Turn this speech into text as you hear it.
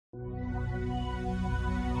On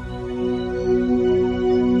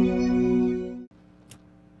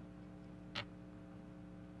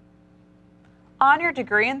your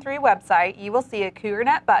Degree in 3 website, you will see a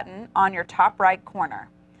CougarNet button on your top right corner.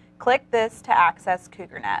 Click this to access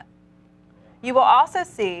CougarNet. You will also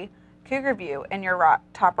see Cougar View in your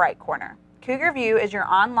top right corner. Cougar View is your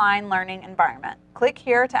online learning environment. Click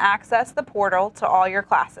here to access the portal to all your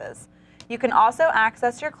classes. You can also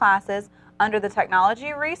access your classes under the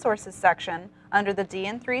Technology Resources section under the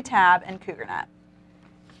D&3 tab in CougarNet.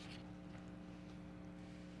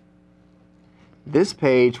 This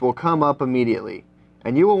page will come up immediately,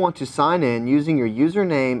 and you will want to sign in using your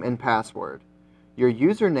username and password. Your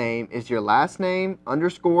username is your last name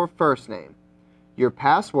 _ first name. Your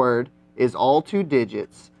password is all 2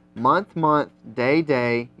 digits, month,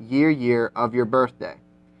 day, year of your birthday.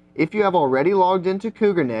 If you have already logged into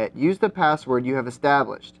CougarNet, use the password you have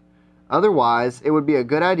established. Otherwise, it would be a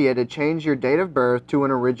good idea to change your date of birth to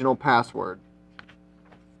an original password.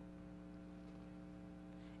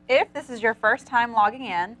 If this is your first time logging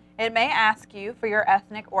in, it may ask you for your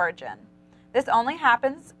ethnic origin. This only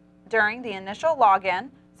happens during the initial login,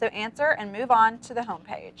 so answer and move on to the home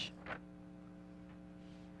page.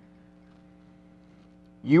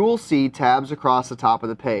 You will see tabs across the top of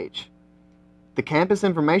the page. The Campus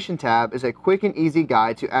Information tab is a quick and easy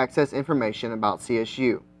guide to access information about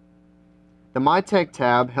CSU. The My Tech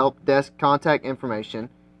tab helps desk contact information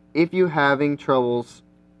if you're having troubles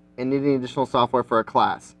and needing additional software for a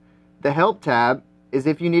class. The Help tab is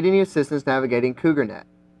if you need any assistance navigating CougarNet.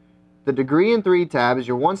 The Degree in 3 tab is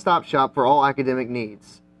your one-stop shop for all academic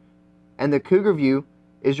needs. And the Cougar View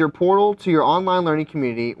is your portal to your online learning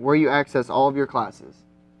community where you access all of your classes.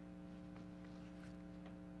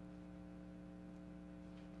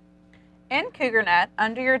 In CougarNet,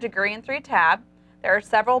 under your Degree in 3 tab, there are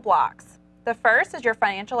several blocks. The first is your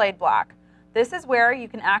financial aid block. This is where you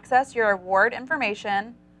can access your award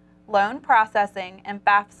information, loan processing, and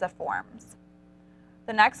FAFSA forms.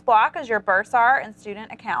 The next block is your bursar and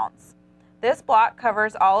student accounts. This block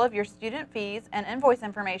covers all of your student fees and invoice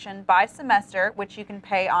information by semester, which you can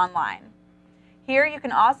pay online. Here you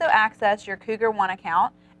can also access your Cougar One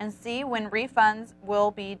account and see when refunds will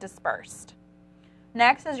be dispersed.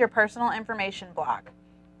 Next is your personal information block.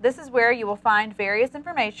 This is where you will find various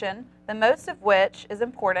information, the most of which is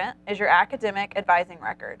important is your academic advising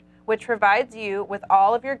record, which provides you with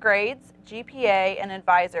all of your grades, GPA, and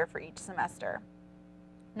advisor for each semester.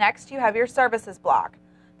 Next, you have your services block.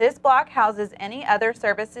 This block houses any other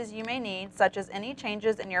services you may need, such as any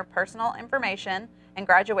changes in your personal information and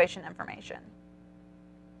graduation information.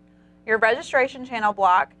 Your registration channel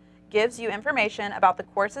block gives you information about the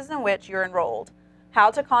courses in which you're enrolled, how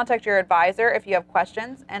to contact your advisor if you have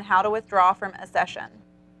questions, and how to withdraw from a session.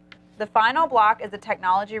 The final block is the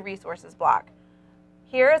technology resources block.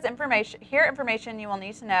 Here information you will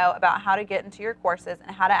need to know about how to get into your courses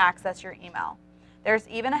and how to access your email. There's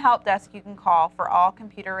even a help desk you can call for all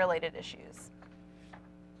computer-related issues.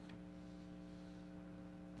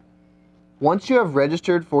 Once you have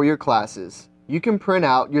registered for your classes, you can print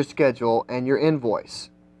out your schedule and your invoice.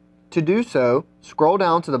 To do so, scroll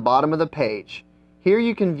down to the bottom of the page. Here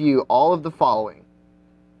you can view all of the following.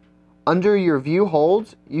 Under your View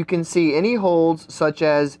Holds, you can see any holds such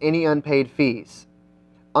as any unpaid fees.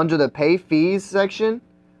 Under the Pay Fees section,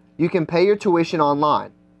 you can pay your tuition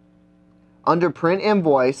online. Under Print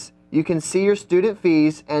Invoice, you can see your student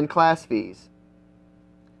fees and class fees.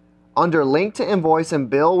 Under Link to Invoice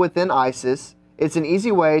and Bill within ISIS, it's an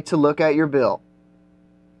easy way to look at your bill.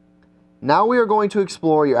 Now we are going to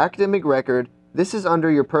explore your academic record. This is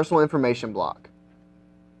under your personal information block.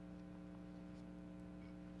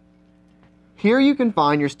 Here you can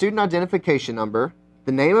find your student identification number,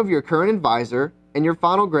 the name of your current advisor, and your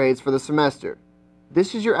final grades for the semester.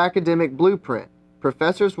 This is your academic blueprint.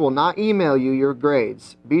 Professors will not email you your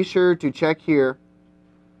grades. Be sure to check here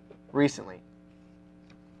recently.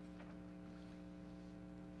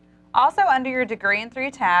 Also under your Degree in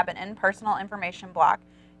 3 tab and in Personal Information block,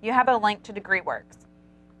 you have a link to DegreeWorks.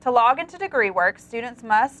 To log into DegreeWorks, students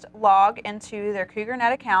must log into their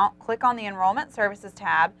CougarNet account, click on the Enrollment Services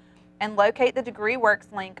tab, and locate the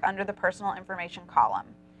DegreeWorks link under the Personal Information column.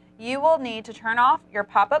 You will need to turn off your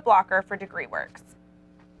pop-up blocker for DegreeWorks.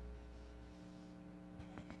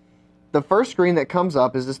 The first screen that comes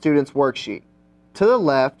up is the student's worksheet. To the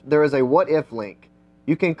left, there is a What If link.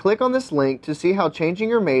 You can click on this link to see how changing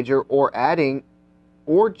your major or adding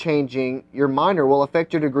or changing your minor will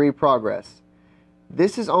affect your degree progress.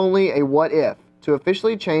 This is only a what if. To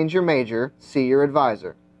officially change your major, see your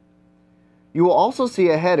advisor. You will also see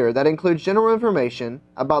a header that includes general information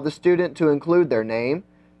about the student to include their name,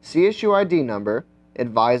 CSU ID number,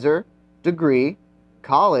 advisor, degree,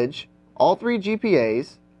 college, all 3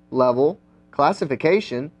 GPAs, level,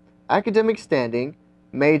 classification, academic standing,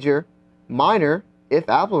 major, minor, if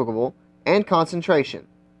applicable, and concentration.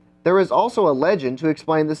 There is also a legend to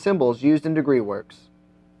explain the symbols used in DegreeWorks.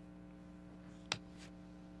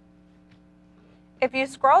 If you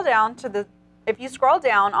scroll down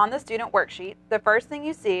on the student worksheet, the first thing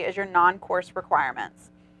you see is your non-course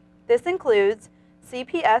requirements. This includes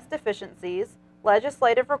CPS deficiencies,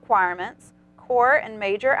 legislative requirements, core and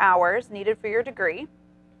major hours needed for your degree.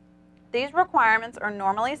 These requirements are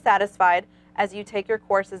normally satisfied as you take your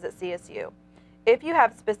courses at CSU. If you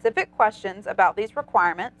have specific questions about these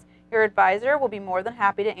requirements, your advisor will be more than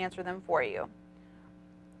happy to answer them for you.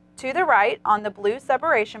 To the right, on the blue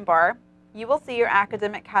separation bar, you will see your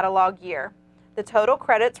academic catalog year, the total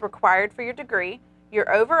credits required for your degree, your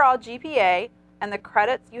overall GPA, and the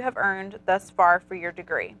credits you have earned thus far for your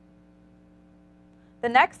degree. The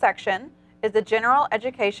next section is the general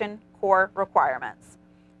education core requirements.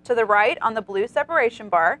 To the right, on the blue separation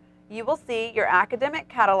bar, you will see your academic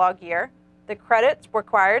catalog year, the credits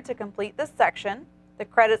required to complete this section, the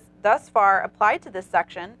credits thus far applied to this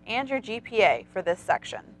section, and your GPA for this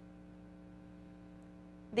section.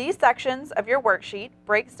 These sections of your worksheet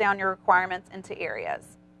breaks down your requirements into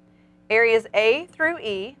areas. Areas A through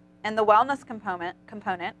E and the wellness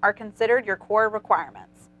component are considered your core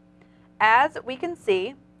requirements. As we can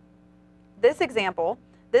see, this example,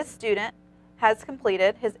 this student has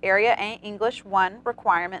completed his Area A English 1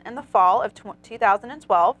 requirement in the fall of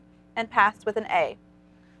 2012 and passed with an A.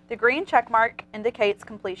 The green checkmark indicates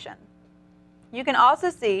completion. You can also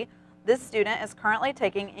see this student is currently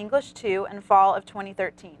taking English 2 in fall of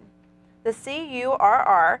 2013. The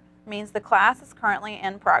CURR means the class is currently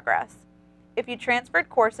in progress. If you transferred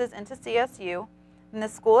courses into CSU, then the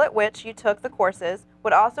school at which you took the courses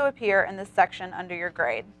would also appear in this section under your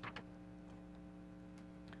grade.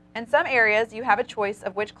 In some areas, you have a choice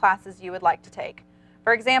of which classes you would like to take.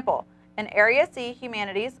 For example, in Area C,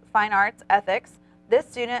 Humanities, Fine Arts, Ethics, this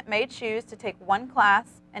student may choose to take one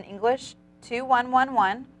class in English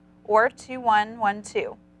 2111 or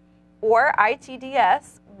 2112, or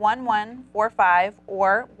ITDS 1145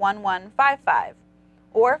 or 1155,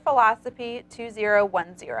 or Philosophy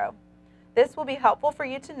 2010. This will be helpful for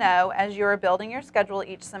you to know as you are building your schedule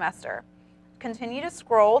each semester. Continue to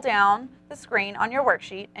scroll down the screen on your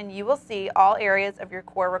worksheet and you will see all areas of your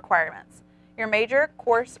core requirements, your major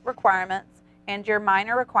course requirements, and your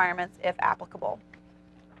minor requirements if applicable.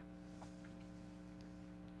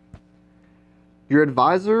 Your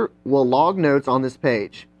advisor will log notes on this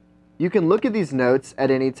page. You can look at these notes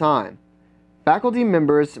at any time. Faculty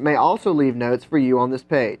members may also leave notes for you on this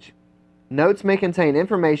page. Notes may contain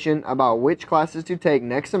information about which classes to take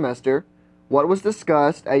next semester, what was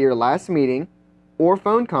discussed at your last meeting or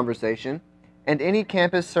phone conversation, and any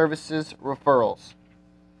campus services referrals.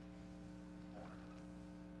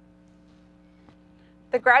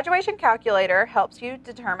 The graduation calculator helps you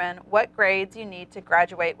determine what grades you need to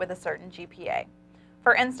graduate with a certain GPA.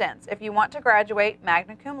 For instance, if you want to graduate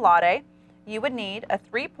magna cum laude, you would need a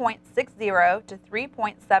 3.60 to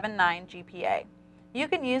 3.79 GPA. You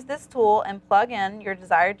can use this tool and plug in your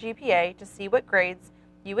desired GPA to see what grades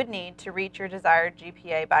you would need to reach your desired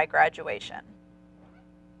GPA by graduation.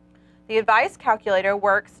 The advice calculator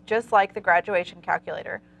works just like the graduation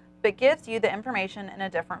calculator, but gives you the information in a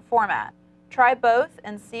different format. Try both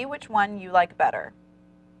and see which one you like better.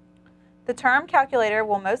 The term calculator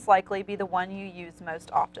will most likely be the one you use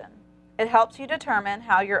most often. It helps you determine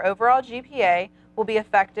how your overall GPA will be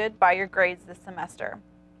affected by your grades this semester.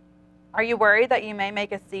 Are you worried that you may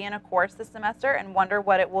make a C in a course this semester and wonder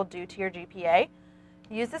what it will do to your GPA?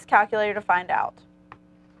 Use this calculator to find out.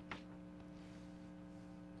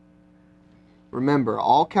 Remember,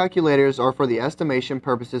 all calculators are for the estimation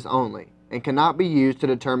purposes only and cannot be used to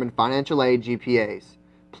determine financial aid GPAs.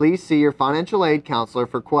 Please see your financial aid counselor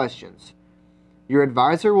for questions. Your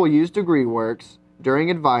advisor will use DegreeWorks during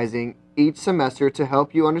advising each semester to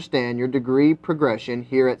help you understand your degree progression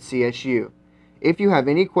here at CSU. If you have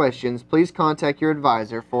any questions, please contact your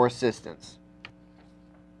advisor for assistance.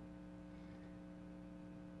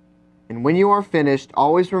 And when you are finished,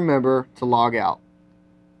 always remember to log out.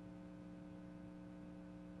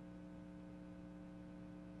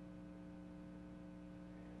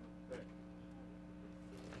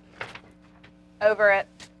 Over it.